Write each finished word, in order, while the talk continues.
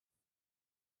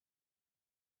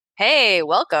Hey,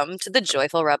 welcome to the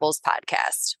Joyful Rebels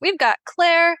podcast. We've got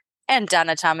Claire and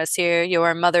Donna Thomas here,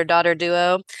 your mother daughter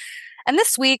duo. And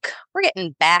this week, we're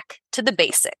getting back to the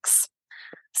basics.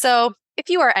 So, if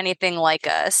you are anything like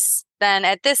us, then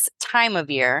at this time of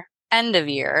year, end of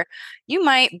year, you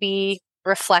might be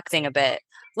reflecting a bit,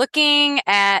 looking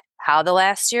at how the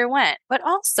last year went, but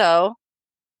also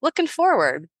looking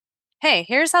forward. Hey,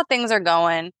 here's how things are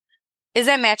going. Is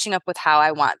that matching up with how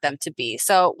I want them to be?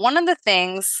 So, one of the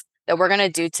things that we're going to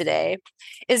do today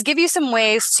is give you some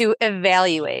ways to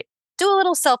evaluate, do a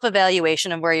little self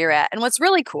evaluation of where you're at. And what's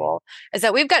really cool is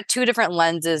that we've got two different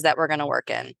lenses that we're going to work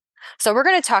in. So, we're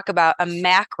going to talk about a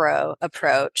macro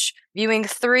approach, viewing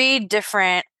three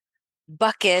different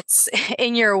buckets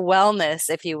in your wellness,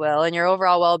 if you will, in your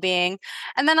overall well being.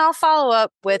 And then I'll follow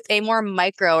up with a more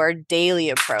micro or daily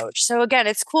approach. So, again,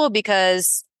 it's cool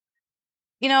because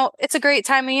it's a great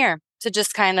time of year to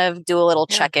just kind of do a little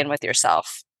Yeah. check in with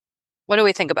yourself. What do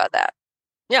we think about that?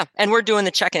 Yeah. And we're doing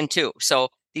the check-in too. So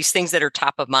these things that are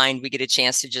top of mind, we get a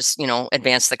chance to just,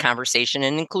 advance the conversation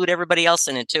and include everybody else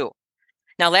in it too.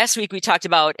 Now, last week we talked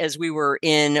about as we were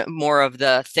in more of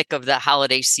the thick of the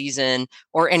holiday season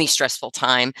or any stressful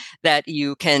time that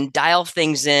you can dial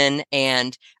things in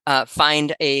and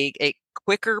find a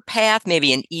quicker path,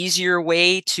 maybe an easier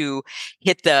way to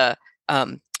hit the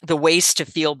ways to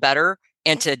feel better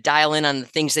and to dial in on the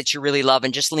things that you really love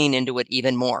and just lean into it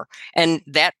even more. And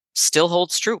that still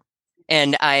holds true.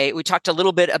 And we talked a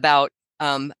little bit about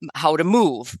how to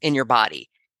move in your body.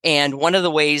 And one of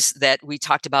the ways that we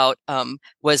talked about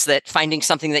was that finding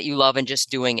something that you love and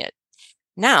just doing it.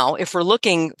 Now, if we're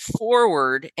looking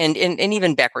forward and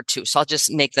even backward too, so I'll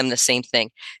just make them the same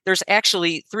thing. There's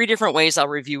actually three different ways I'll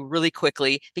review really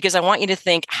quickly because I want you to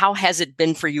think, how has it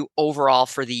been for you overall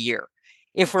for the year?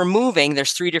 If we're moving,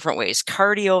 there's three different ways: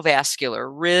 cardiovascular,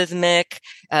 rhythmic,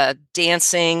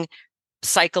 dancing,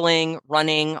 cycling,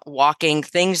 running, walking,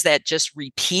 things that just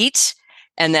repeat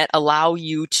and that allow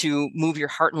you to move your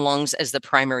heart and lungs as the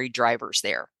primary drivers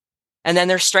there. And then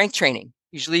there's strength training.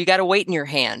 Usually you got a weight in your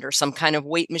hand or some kind of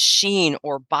weight machine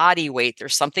or body weight.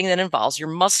 There's something that involves your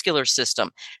muscular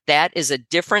system. That is a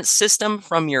different system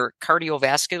from your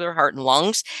cardiovascular heart and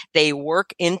lungs. They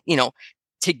work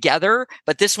together,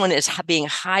 but this one is being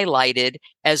highlighted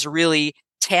as really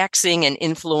taxing and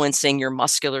influencing your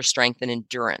muscular strength and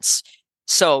endurance.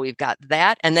 So we've got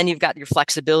that. And then you've got your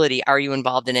flexibility. Are you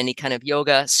involved in any kind of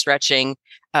yoga, stretching,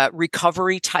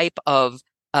 recovery type of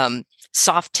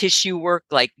soft tissue work,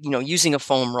 like, using a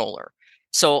foam roller?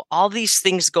 So all these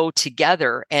things go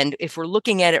together. And if we're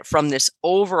looking at it from this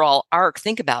overall arc,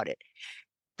 think about it.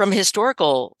 From a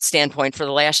historical standpoint for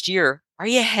the last year, are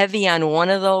you heavy on one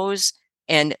of those?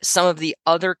 And some of the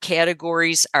other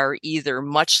categories are either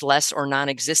much less or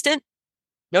non-existent?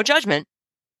 No judgment,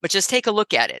 but just take a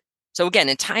look at it. So again,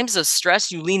 in times of stress,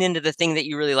 you lean into the thing that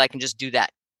you really like and just do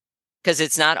that, because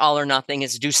it's not all or nothing.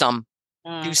 It's do some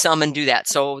and do that.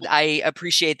 So I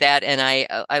appreciate that. And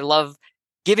I love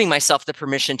giving myself the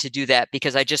permission to do that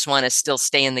because I just want to still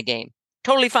stay in the game.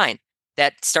 Totally fine.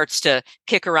 That starts to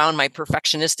kick around my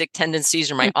perfectionistic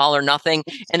tendencies or my all or nothing.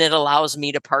 And it allows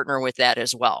me to partner with that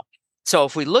as well. So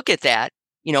if we look at that,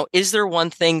 is there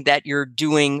one thing that you're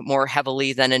doing more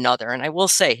heavily than another? And I will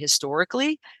say,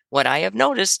 historically, what I have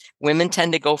noticed, women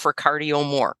tend to go for cardio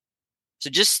more.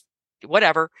 So just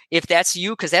whatever, if that's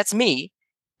you, because that's me.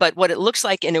 But what it looks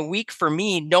like in a week for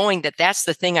me, knowing that that's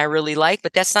the thing I really like,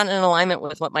 but that's not in alignment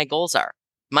with what my goals are.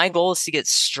 My goal is to get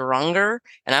stronger,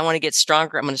 and I want to get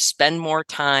stronger. I'm going to spend more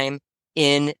time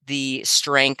in the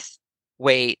strength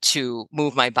way to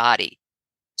move my body.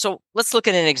 So let's look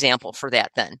at an example for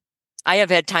that then. I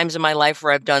have had times in my life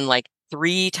where I've done like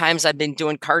 3 times I've been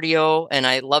doing cardio and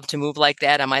I love to move like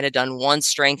that. I might have done one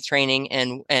strength training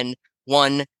and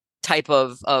one type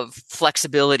of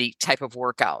flexibility type of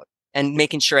workout and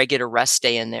making sure I get a rest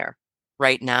day in there.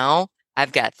 Right now,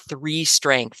 I've got 3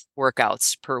 strength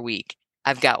workouts per week.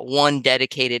 I've got one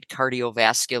dedicated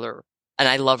cardiovascular, and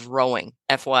I love rowing.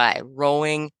 FYI,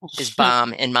 rowing is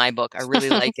bomb in my book. I really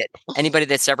like it. Anybody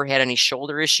that's ever had any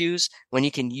shoulder issues, when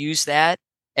you can use that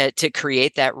to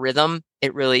create that rhythm,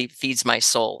 it really feeds my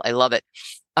soul. I love it.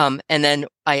 And then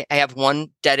I have one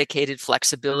dedicated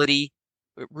flexibility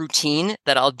routine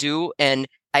that I'll do. And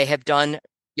I have done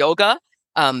yoga.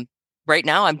 Right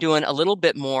now, I'm doing a little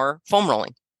bit more foam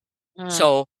rolling.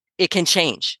 So it can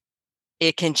change.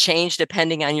 It can change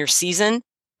depending on your season.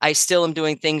 I still am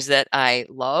doing things that I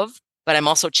love, but I'm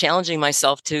also challenging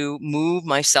myself to move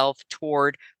myself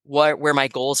toward where my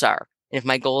goals are. And if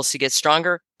my goal is to get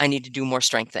stronger, I need to do more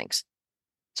strength things.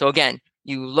 So again,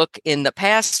 you look in the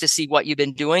past to see what you've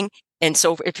been doing. And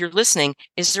so if you're listening,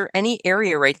 is there any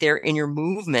area right there in your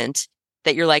movement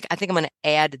that you're like, I think I'm going to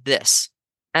add this?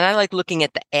 And I like looking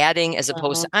at the adding as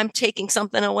opposed to Mhm. I'm taking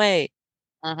something away.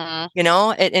 Mhm.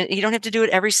 And you don't have to do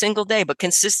it every single day, but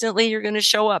consistently you're going to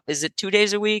show up. Is it 2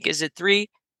 days a week? Is it three?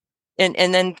 And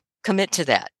then commit to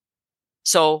that.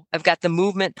 So I've got the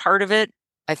movement part of it.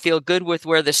 I feel good with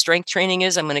where the strength training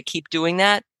is. I'm going to keep doing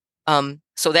that.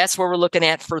 So that's where we're looking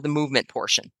at for the movement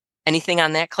portion. Anything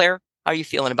on that, Claire? How are you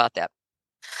feeling about that?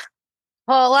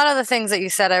 Well, a lot of the things that you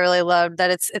said I really loved,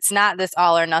 that it's not this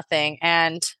all or nothing.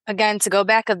 And again, to go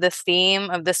back of the theme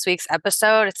of this week's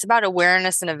episode, it's about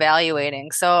awareness and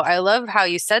evaluating. So I love how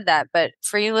you said that, but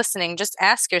for you listening, just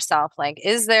ask yourself, like,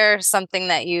 is there something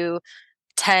that you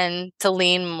tend to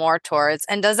lean more towards?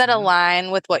 And does that Mhm.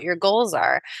 align with what your goals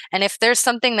are? And if there's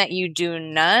something that you do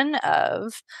none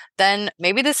of, then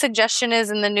maybe the suggestion is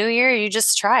in the new year, you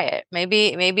just try it.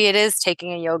 Maybe it is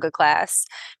taking a yoga class.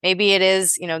 Maybe it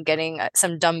is, getting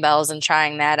some dumbbells and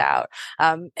trying that out.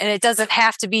 And it doesn't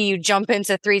have to be you jump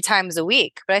into 3 times a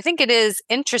week, but I think it is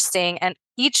interesting. And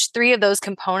each three of those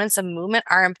components of movement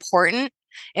are important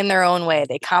in their own way.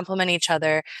 They complement each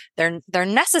other. They're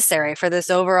necessary for this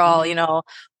overall, Mhm.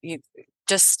 you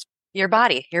just your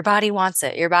body wants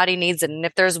it. Your body needs it. And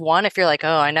if there's one, if you're like,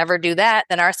 oh, I never do that,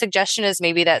 then our suggestion is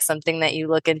maybe that's something that you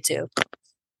look into.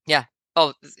 Yeah.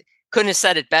 Oh, couldn't have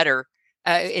said it better.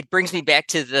 It brings me back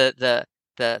to the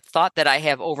thought that I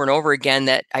have over and over again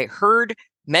that I heard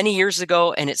many years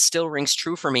ago, and it still rings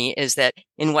true for me, is that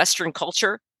in Western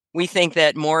culture, we think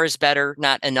that more is better,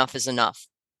 not enough is enough.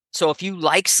 So if you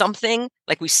like something,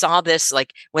 like we saw this,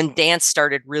 like when dance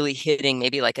started really hitting,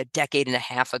 maybe like a decade and a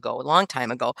half ago, a long time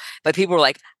ago, but people were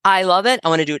like, I love it. I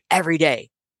want to do it every day.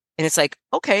 And it's like,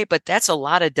 okay, but that's a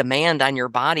lot of demand on your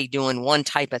body doing one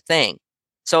type of thing.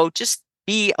 So just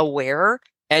be aware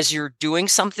as you're doing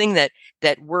something that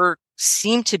we're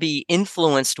seem to be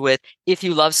influenced with. If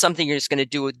you love something, you're just going to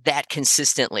do that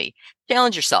consistently.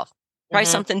 Challenge yourself. Try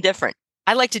Mm-hmm. something different.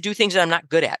 I like to do things that I'm not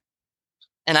good at.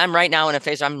 And I'm right now in a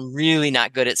phase I'm really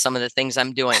not good at some of the things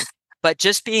I'm doing. But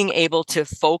just being able to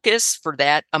focus for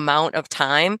that amount of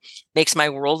time makes my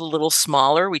world a little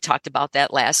smaller. We talked about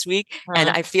that last week. And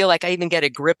I feel like I even get a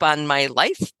grip on my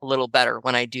life a little better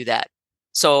when I do that.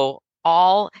 So,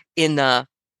 all in the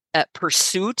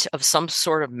pursuit of some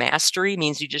sort of mastery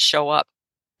means you just show up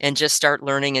and just start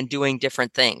learning and doing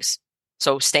different things.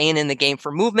 So, staying in the game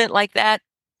for movement like that,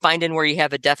 finding where you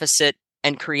have a deficit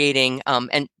and creating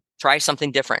and try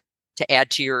something different to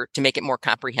add to make it more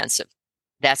comprehensive.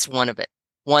 That's one of it.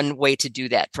 One way to do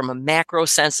that. From a macro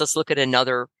sense, let's look at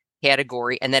another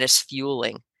category, and that is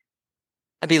fueling.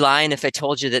 I'd be lying if I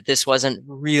told you that this wasn't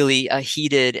really a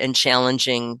heated and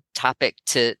challenging topic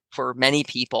for many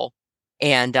people.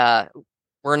 And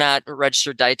we're not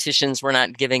registered dietitians. We're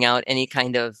not giving out any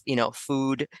kind of,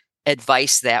 food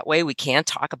advice that way. We can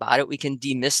talk about it. We can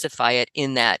demystify it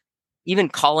in that even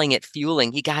calling it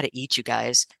fueling, you got to eat, you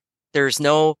guys. There's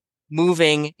no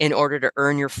moving in order to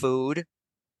earn your food.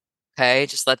 Okay,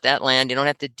 just let that land. You don't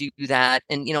have to do that.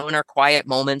 And, in our quiet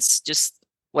moments, just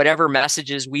whatever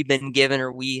messages we've been given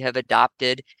or we have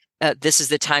adopted, this is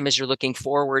the time as you're looking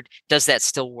forward. Does that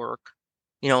still work?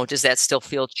 Does that still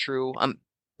feel true? I'm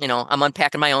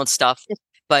unpacking my own stuff,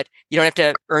 but you don't have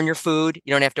to earn your food.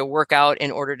 You don't have to work out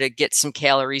in order to get some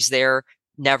calories there.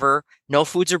 Never. No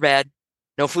foods are bad.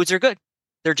 No foods are good.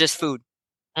 They're just food.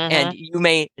 Mm-hmm. And you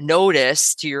may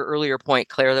notice, to your earlier point,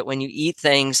 Claire, that when you eat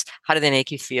things, how do they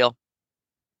make you feel?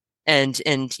 And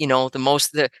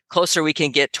the closer we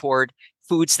can get toward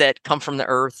foods that come from the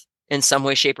earth in some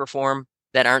way, shape, or form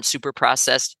that aren't super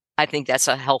processed, I think that's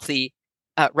a healthy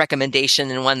recommendation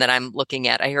and one that I'm looking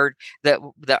at. I heard that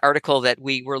the article that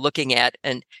we were looking at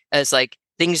and as like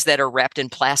things that are wrapped in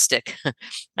plastic.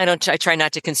 I try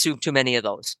not to consume too many of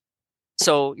those.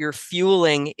 So your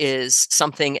fueling is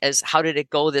something as how did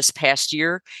it go this past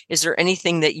year? Is there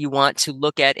anything that you want to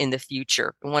look at in the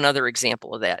future? One other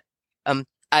example of that.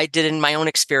 I did in my own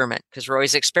experiment because we're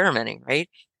always experimenting, right?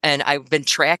 And I've been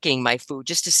tracking my food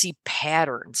just to see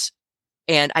patterns.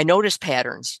 And I noticed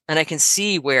patterns and I can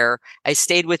see where I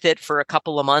stayed with it for a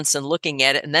couple of months and looking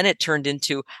at it. And then it turned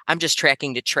into I'm just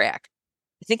tracking to track.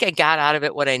 I think I got out of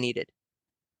it what I needed.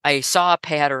 I saw a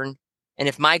pattern. And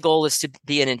if my goal is to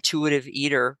be an intuitive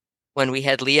eater, when we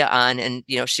had Leah on and,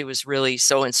 she was really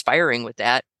so inspiring with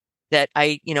that, that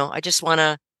I just want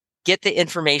to get the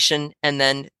information and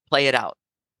then play it out.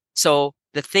 So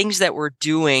the things that we're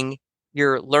doing,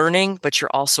 you're learning, but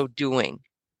you're also doing.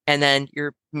 And then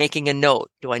you're making a note.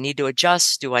 Do I need to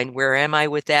adjust? Where am I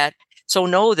with that? So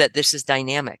know that this is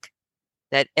dynamic.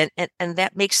 That and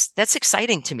that's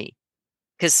exciting to me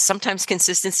because sometimes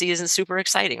consistency isn't super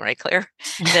exciting, right, Claire?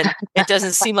 Then it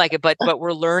doesn't seem like it, but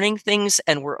we're learning things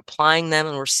and we're applying them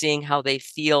and we're seeing how they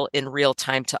feel in real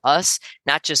time to us,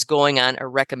 not just going on a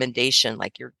recommendation.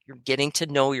 Like you're getting to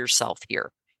know yourself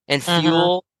here. And Hmm.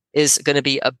 fuel is going to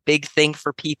be a big thing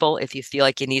for people. If you feel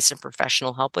like you need some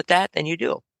professional help with that, then you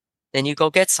do. Then you go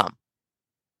get some.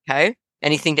 Okay.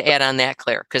 Anything to add on that,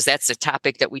 Claire? Because that's a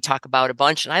topic that we talk about a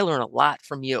bunch, and I learn a lot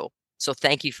from you. So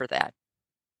thank you for that.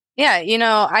 Yeah,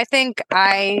 I think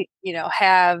I,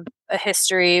 have a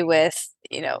history with,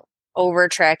 over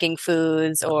tracking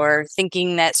foods or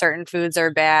thinking that certain foods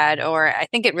are bad, or I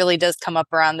think it really does come up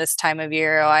around this time of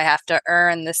year. Oh, I have to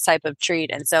earn this type of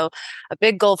treat. And so a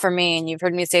big goal for me, and you've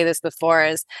heard me say this before,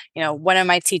 is, what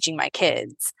am I teaching my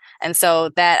kids? And so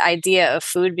that idea of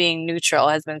food being neutral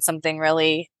has been something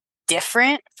really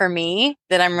different for me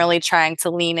that I'm really trying to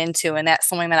lean into. And that's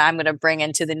something that I'm going to bring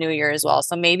into the new year as well.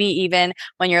 So maybe even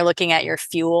when you're looking at your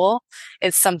fuel,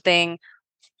 it's something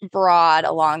broad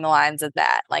along the lines of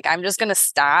that. Like, I'm just going to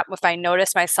stop. If I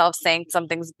notice myself saying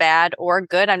something's bad or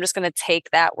good, I'm just going to take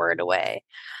that word away,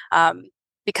 um,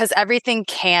 because everything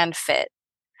can fit.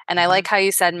 And I Mhm. like how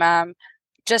you said, Mom,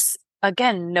 just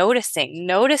again,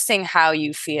 noticing how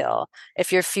you feel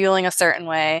if you're feeling a certain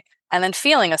way and then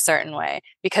feeling a certain way,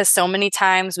 because so many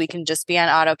times we can just be on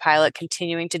autopilot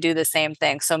continuing to do the same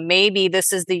thing. So maybe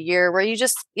this is the year where you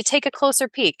take a closer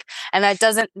peek, and that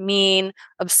doesn't mean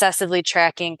obsessively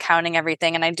tracking, counting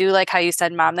everything. And I do like how you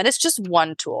said, Mom, that it's just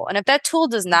one tool, and if that tool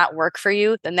does not work for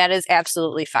you, then that is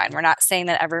absolutely fine. We're not saying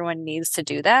that everyone needs to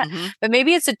do that, Mhm. but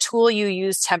maybe it's a tool you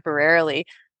use temporarily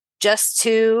just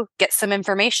to get some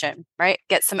information, right?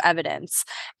 Get some evidence,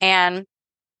 and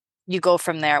you go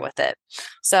from there with it.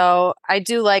 So I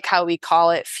do like how we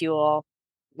call it fuel.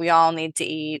 We all need to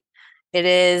eat. It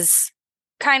is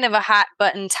kind of a hot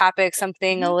button topic,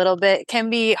 something Mhm. a little bit can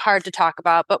be hard to talk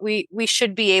about, but we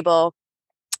should be able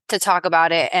to talk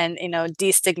about it and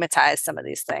destigmatize some of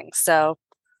these things. So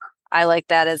I like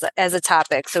that as a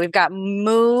topic. So we've got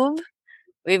move,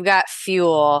 we've got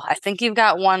fuel. I think you've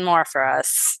got one more for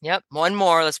us. Yep. One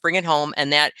more. Let's bring it home.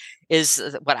 And that is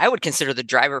what I would consider the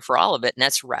driver for all of it, and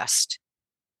that's rest.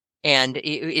 And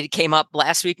it came up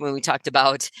last week when we talked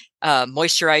about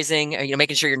moisturizing,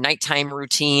 making sure your nighttime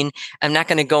routine. I'm not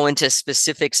going to go into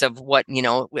specifics of what,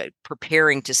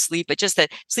 preparing to sleep, but just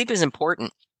that sleep is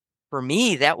important. For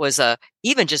me, that was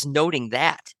even just noting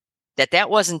that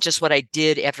wasn't just what I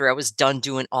did after I was done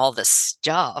doing all the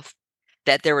stuff,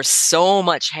 that there was so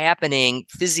much happening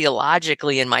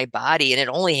physiologically in my body, and it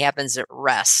only happens at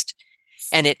rest.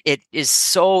 And it is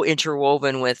so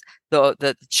interwoven with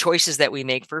the choices that we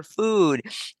make for food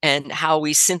and how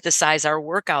we synthesize our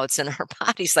workouts and our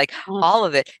bodies, like all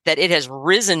of it, that it has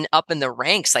risen up in the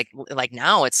ranks. Like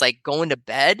now it's like going to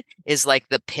bed is like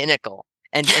the pinnacle,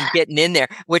 and getting in there,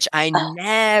 which I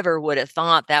never would have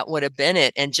thought that would have been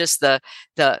it. And just the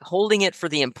holding it for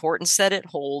the importance that it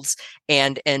holds,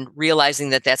 and realizing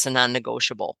that that's a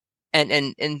non-negotiable. And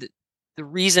the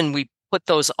reason we put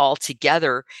those all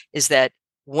together is that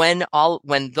when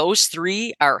those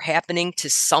three are happening to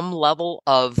some level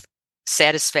of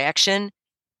satisfaction,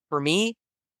 for me,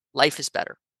 life is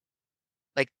better.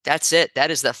 Like that's it. That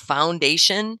is the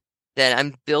foundation that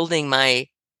I'm building my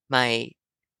my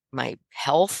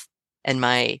health and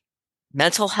my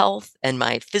mental health and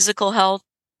my physical health.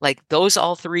 Like those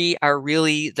all three are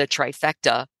really the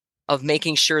trifecta of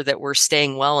making sure that we're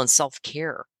staying well in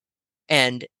self-care.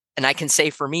 And I can say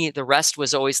for me, the rest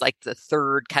was always like the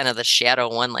third kind of the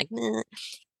shadow one, like,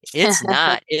 it's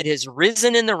not. It has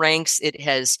risen in the ranks.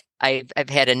 I've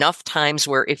had enough times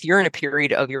where if you're in a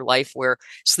period of your life where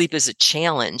sleep is a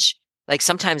challenge, like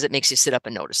sometimes it makes you sit up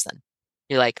and notice them.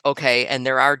 You're like, okay, and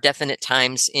there are definite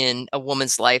times in a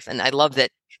woman's life, and I love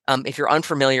that. If you're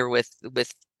unfamiliar with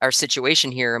our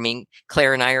situation here, I mean,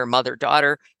 Claire and I are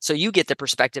mother-daughter, so you get the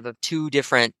perspective of two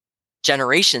different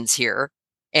generations here.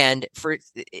 And for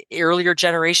earlier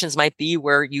generations might be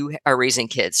where you are raising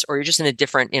kids, or you're just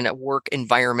in a work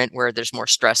environment where there's more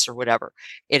stress or whatever.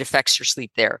 It affects your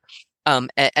sleep there.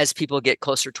 As people get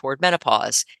closer toward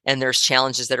menopause, and there's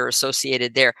challenges that are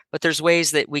associated there, but there's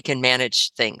ways that we can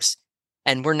manage things.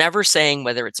 And we're never saying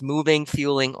whether it's moving,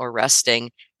 fueling, or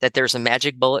resting that there's a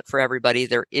magic bullet for everybody.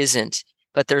 There isn't,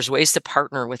 but there's ways to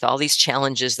partner with all these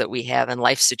challenges that we have in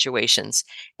life situations.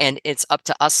 And it's up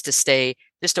to us to stay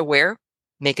just aware,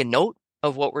 make a note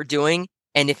of what we're doing.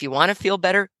 And if you want to feel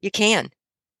better, you can,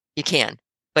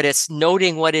 but it's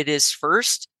noting what it is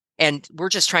first. And we're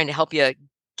just trying to help you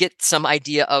get some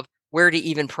idea of where to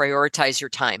even prioritize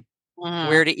your time, Mhm.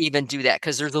 where to even do that.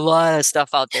 Cause there's a lot of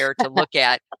stuff out there to look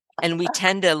at. And we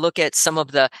tend to look at some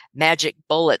of the magic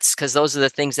bullets because those are the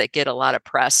things that get a lot of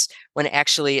press when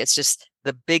actually it's just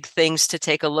the big things to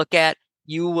take a look at.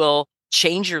 You will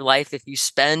change your life if you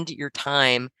spend your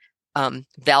time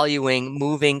valuing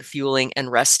moving, fueling,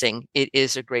 and resting. It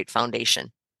is a great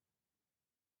foundation.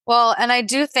 Well, and I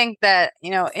do think that,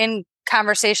 in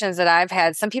conversations that I've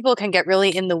had, some people can get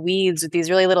really in the weeds with these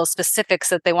really little specifics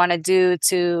that they want to do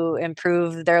to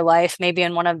improve their life, maybe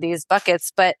in one of these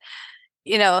buckets. But,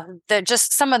 that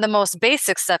just some of the most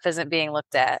basic stuff isn't being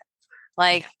looked at.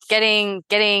 Like getting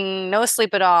no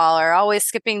sleep at all, or always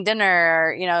skipping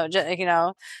dinner,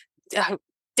 or,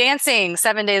 dancing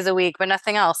 7 days a week, but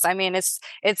nothing else. I mean,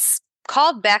 it's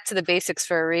called back to the basics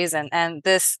for a reason. And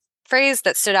this phrase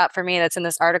that stood out for me that's in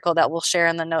this article that we'll share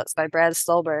in the notes by Brad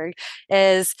Stolberg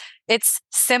is it's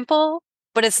simple,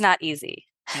 but it's not easy.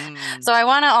 Mm. So I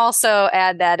want to also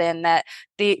add that in that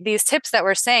these tips that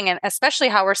we're saying, and especially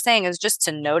how we're saying, is just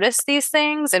to notice these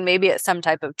things, and maybe it's some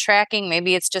type of tracking.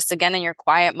 Maybe it's just, again, in your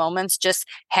quiet moments, just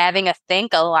having a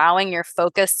think, allowing your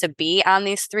focus to be on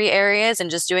these three areas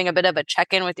and just doing a bit of a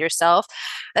check-in with yourself.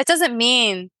 That doesn't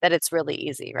mean that it's really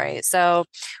easy, right? So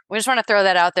we just want to throw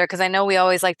that out there because I know we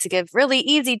always like to give really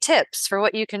easy tips for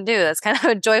what you can do. That's kind of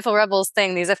a Joyful Rebels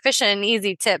thing, these efficient and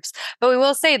easy tips. But we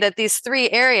will say that these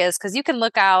three areas, because you can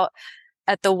look out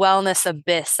at the wellness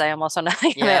abyss. I almost want to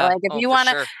think of it Yeah. like, if Oh, you for want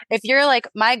to, sure. if you're like,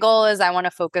 my goal is I want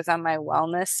to focus on my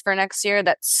wellness for next year,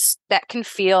 that can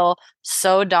feel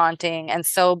so daunting and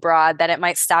so broad that it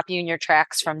might stop you in your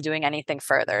tracks from doing anything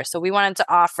further. So we wanted to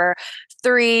offer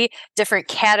three different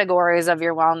categories of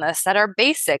your wellness that are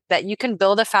basic, that you can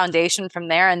build a foundation from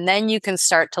there, and then you can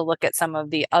start to look at some of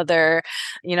the other,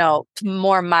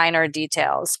 more minor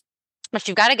details. But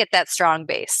you've got to get that strong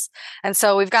base. And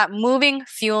so we've got moving,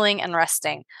 fueling, and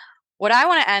resting. What I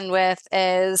want to end with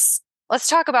is, let's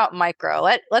talk about micro.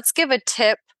 Let's give a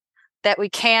tip that we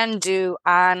can do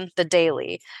on the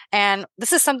daily. And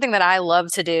this is something that I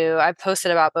love to do. I've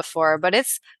posted about before, but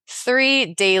it's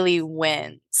 3 daily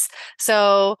wins.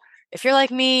 So if you're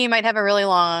like me, you might have a really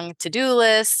long to-do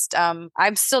list.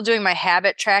 I'm still doing my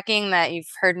habit tracking that you've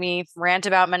heard me rant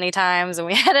about many times. And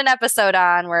we had an episode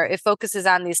on where it focuses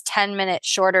on these 10-minute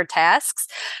shorter tasks.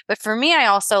 But for me, I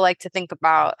also like to think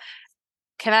about,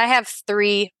 can I have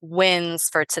 3 wins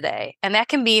for today? And that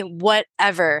can be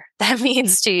whatever that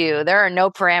means to you. There are no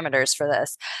parameters for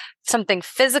this. Something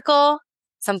physical,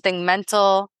 something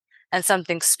mental, and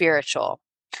something spiritual.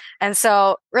 And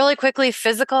so, really quickly,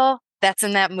 physical, that's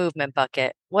in that movement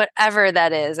bucket, whatever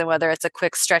that is. And whether it's a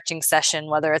quick stretching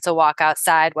session, whether it's a walk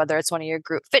outside, whether it's one of your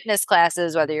group fitness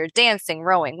classes, whether you're dancing,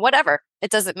 rowing, whatever, it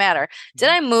doesn't matter. Did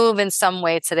I move in some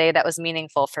way today that was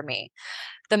meaningful for me?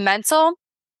 The mental,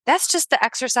 that's just the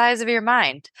exercise of your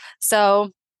mind. So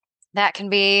that can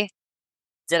be,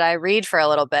 did I read for a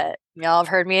little bit? Y'all have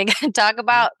heard me again talk Mhm.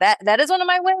 about that. That is one of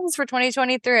my wins for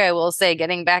 2023. I will say,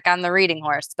 getting back on the reading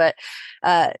horse. But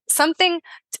something,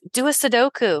 do a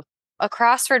Sudoku, a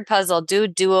crossword puzzle, do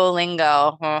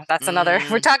Duolingo. Oh, that's another.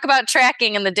 We Mm. talk about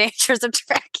tracking and the dangers of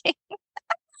tracking.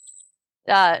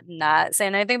 Not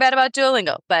saying anything bad about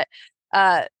Duolingo, but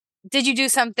uh, did you do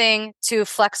something to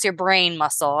flex your brain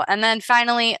muscle? And then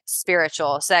finally,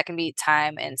 spiritual. So that can be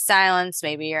time in silence.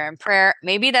 Maybe you're in prayer.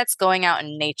 Maybe that's going out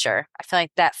in nature. I feel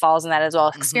like that falls in that as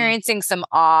well. Mhm. Experiencing some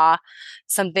awe,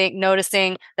 something,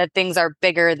 noticing that things are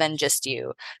bigger than just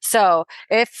you. So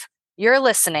if you're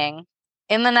listening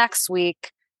in the next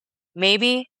week,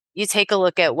 maybe you take a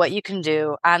look at what you can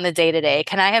do on the day to day.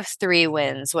 Can I have 3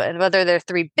 wins? Whether they're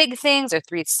 3 big things or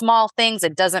 3 small things,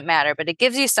 it doesn't matter, but it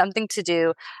gives you something to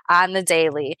do on the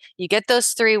daily. You get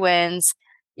those 3 wins,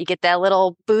 you get that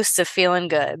little boost of feeling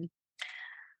good.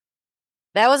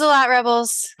 That was a lot,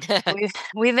 Rebels.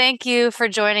 We thank you for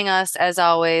joining us as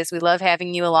always. We love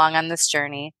having you along on this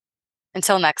journey.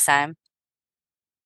 Until next time.